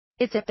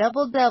It's a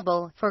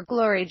double-double for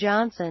Glory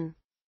Johnson.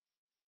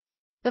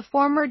 The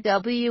former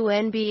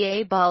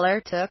WNBA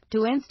baller took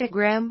to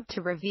Instagram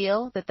to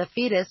reveal that the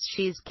fetus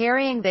she's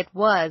carrying, that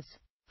was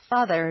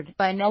fathered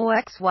by no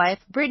ex-wife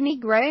Brittney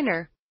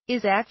Griner,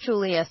 is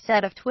actually a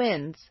set of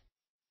twins.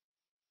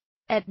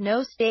 At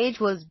no stage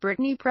was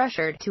Brittney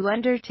pressured to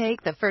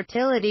undertake the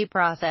fertility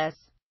process,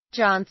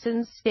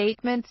 Johnson's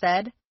statement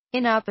said,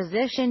 in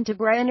opposition to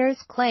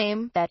Griner's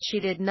claim that she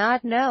did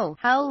not know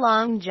how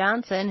long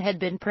Johnson had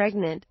been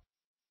pregnant.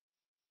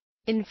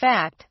 In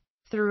fact,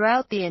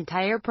 throughout the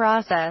entire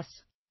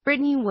process,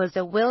 Brittney was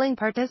a willing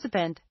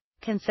participant,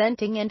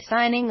 consenting and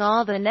signing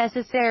all the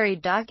necessary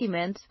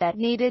documents that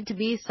needed to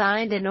be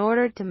signed in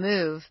order to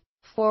move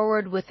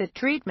forward with the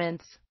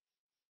treatments.